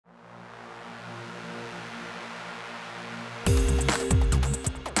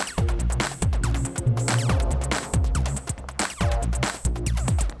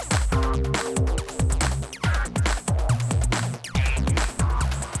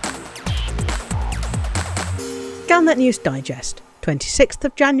Galnet News Digest, 26th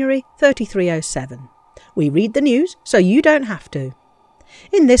of January 3307. We read the news so you don't have to.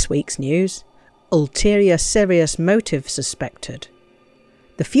 In this week's news, ulterior serious motive suspected.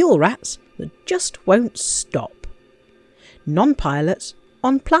 The fuel rats that just won't stop. Non-pilots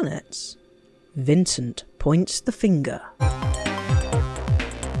on planets. Vincent points the finger.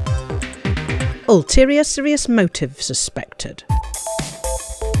 Ulterior serious motive suspected.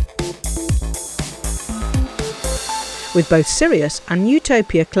 With both Sirius and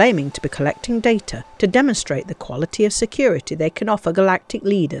Utopia claiming to be collecting data to demonstrate the quality of security they can offer galactic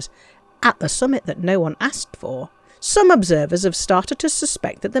leaders at the summit that no one asked for, some observers have started to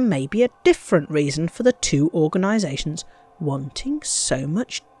suspect that there may be a different reason for the two organisations wanting so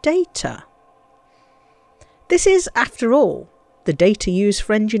much data. This is, after all, the data used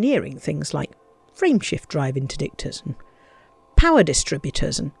for engineering things like frameshift drive interdictors and power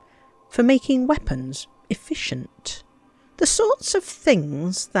distributors and for making weapons efficient. The sorts of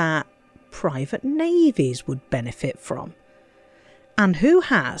things that private navies would benefit from. And who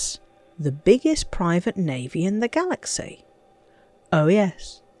has the biggest private navy in the galaxy? Oh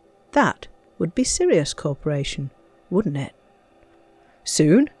yes, that would be Sirius Corporation, wouldn't it?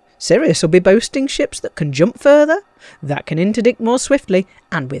 Soon, Sirius will be boasting ships that can jump further, that can interdict more swiftly,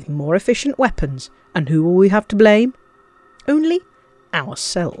 and with more efficient weapons. And who will we have to blame? Only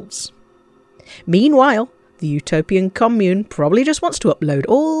ourselves. Meanwhile, the Utopian commune probably just wants to upload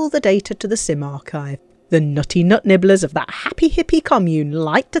all the data to the SIM archive. The nutty nut nibblers of that happy hippie commune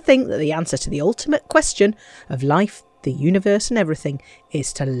like to think that the answer to the ultimate question of life, the universe and everything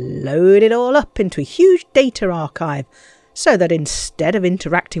is to load it all up into a huge data archive, so that instead of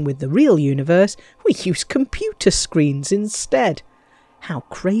interacting with the real universe, we use computer screens instead. How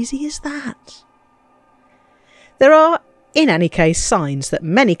crazy is that? There are, in any case, signs that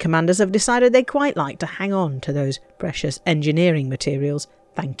many commanders have decided they'd quite like to hang on to those precious engineering materials,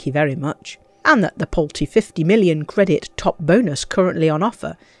 thank you very much, and that the paltry 50 million credit top bonus currently on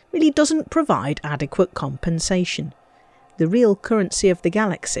offer really doesn't provide adequate compensation. The real currency of the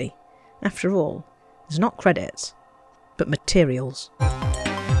galaxy, after all, is not credits, but materials.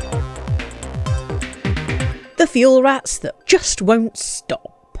 The fuel rats that just won't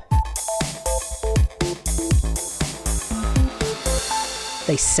stop.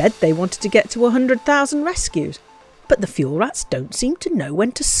 They said they wanted to get to 100,000 rescues, but the fuel rats don't seem to know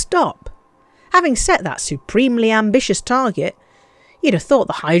when to stop. Having set that supremely ambitious target, you'd have thought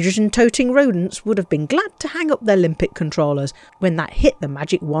the hydrogen-toting rodents would have been glad to hang up their limpet controllers when that hit the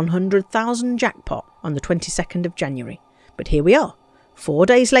magic 100,000 jackpot on the 22nd of January. But here we are, 4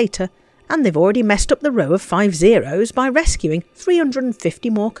 days later, and they've already messed up the row of 5 zeros by rescuing 350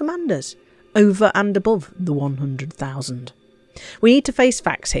 more commanders, over and above the 100,000. We need to face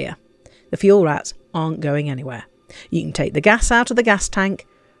facts here. The fuel rats aren't going anywhere. You can take the gas out of the gas tank,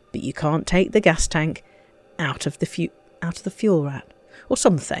 but you can't take the gas tank out of the fuel rat, or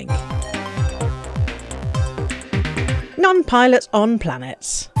something. Non-pilots on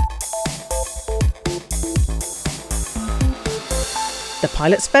planets. The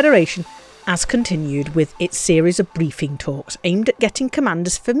Pilots Federation has continued with its series of briefing talks aimed at getting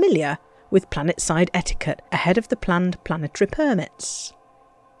commanders familiar with planet-side etiquette ahead of the planned planetary permits.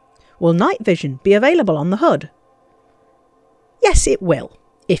 Will night vision be available on the HUD? Yes, it will,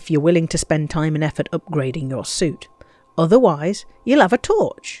 if you're willing to spend time and effort upgrading your suit. Otherwise, you'll have a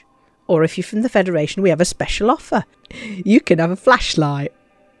torch. Or if you're from the Federation, we have a special offer. You can have a flashlight.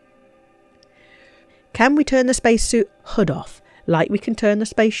 Can we turn the spacesuit HUD off, like we can turn the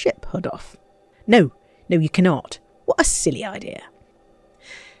spaceship HUD off? No, you cannot. What a silly idea.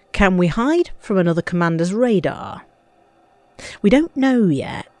 Can we hide from another commander's radar? We don't know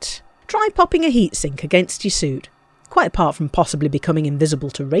yet. Try popping a heatsink against your suit. Quite apart from possibly becoming invisible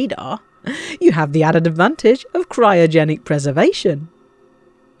to radar, you have the added advantage of cryogenic preservation.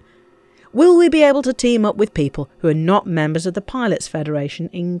 Will we be able to team up with people who are not members of the Pilots Federation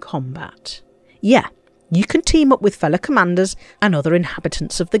in combat? Yeah, you can team up with fellow commanders and other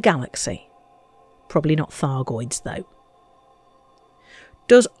inhabitants of the galaxy. Probably not Thargoids, though.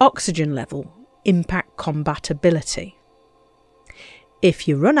 Does oxygen level impact combatability? If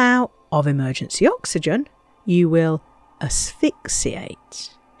you run out of emergency oxygen, you will asphyxiate,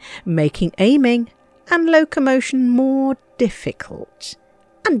 making aiming and locomotion more difficult,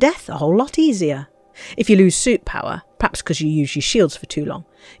 and death a whole lot easier. If you lose suit power, perhaps because you use your shields for too long,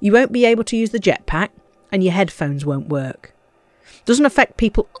 you won't be able to use the jetpack and your headphones won't work. Doesn't affect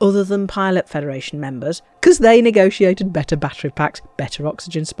people other than Pilot Federation members, because they negotiated better battery packs, better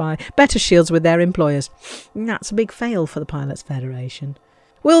oxygen supply, better shields with their employers. And that's a big fail for the Pilots Federation.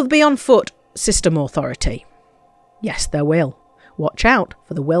 Will there be on foot system authority? Yes, there will. Watch out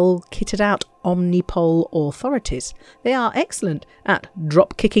for the well-kitted-out omnipole authorities. They are excellent at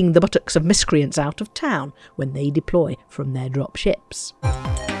drop-kicking the buttocks of miscreants out of town when they deploy from their drop ships.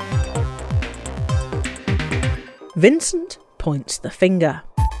 Vincent points the finger.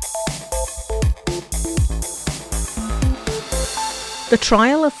 The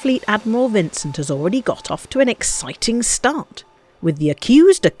trial of Fleet Admiral Vincent has already got off to an exciting start, with the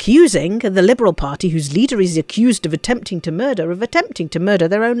accused accusing the Liberal Party, whose leader is accused of attempting to murder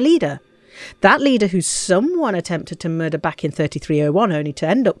their own leader. That leader who someone attempted to murder back in 3301, only to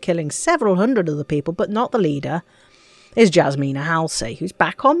end up killing several hundred other people, but not the leader, is Jasmina Halsey, who's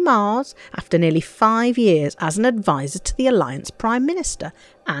back on Mars after nearly 5 years as an advisor to the Alliance Prime Minister,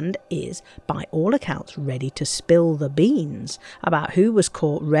 and is, by all accounts, ready to spill the beans about who was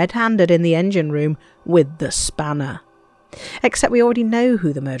caught red-handed in the engine room with the spanner. Except we already know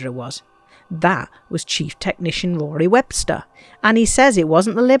who the murderer was. That was Chief Technician Rory Webster, and he says it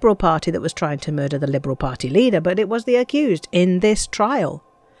wasn't the Liberal Party that was trying to murder the Liberal Party leader, but it was the accused in this trial,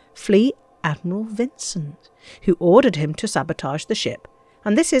 Fleet Admiral Vincent, who ordered him to sabotage the ship.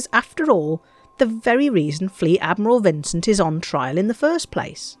 And this is, after all, the very reason Fleet Admiral Vincent is on trial in the first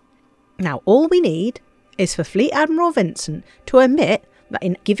place. Now, all we need is for Fleet Admiral Vincent to admit that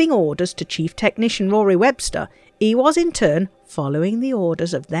in giving orders to Chief Technician Rory Webster, he was in turn following the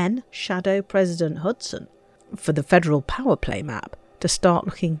orders of then Shadow President Hudson for the federal power play map to start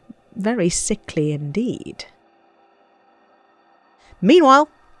looking very sickly indeed. Meanwhile,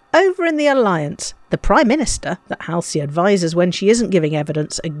 over in the Alliance, the Prime Minister that Halsey advises when she isn't giving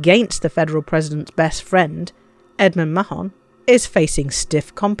evidence against the federal president's best friend, Edmund Mahon, is facing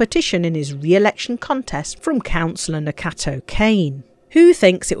stiff competition in his re-election contest from Councillor Nakato Kane, who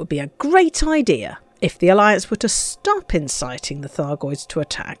thinks it would be a great idea if the Alliance were to stop inciting the Thargoids to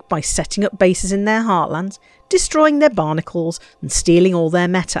attack by setting up bases in their heartlands, destroying their barnacles and stealing all their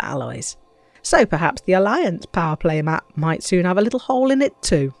meta-alloys. So perhaps the Alliance power play map might soon have a little hole in it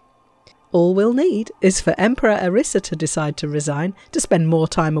too. All we'll need is for Emperor Arissa to decide to resign, to spend more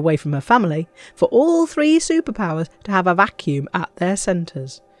time away from her family, for all 3 superpowers to have a vacuum at their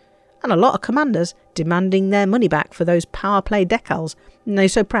centres, and a lot of commanders demanding their money back for those power play decals they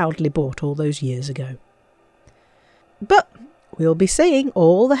so proudly bought all those years ago. But we'll be seeing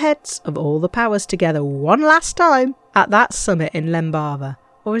all the heads of all the powers together one last time at that summit in Lembava,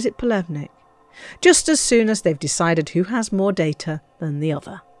 or is it Polevnik? Just as soon as they've decided who has more data than the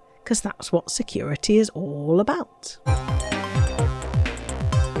other, because that's what security is all about.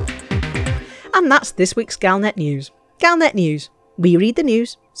 And that's this week's Galnet News. Galnet News. We read the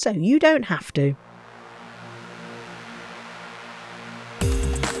news, so you don't have to.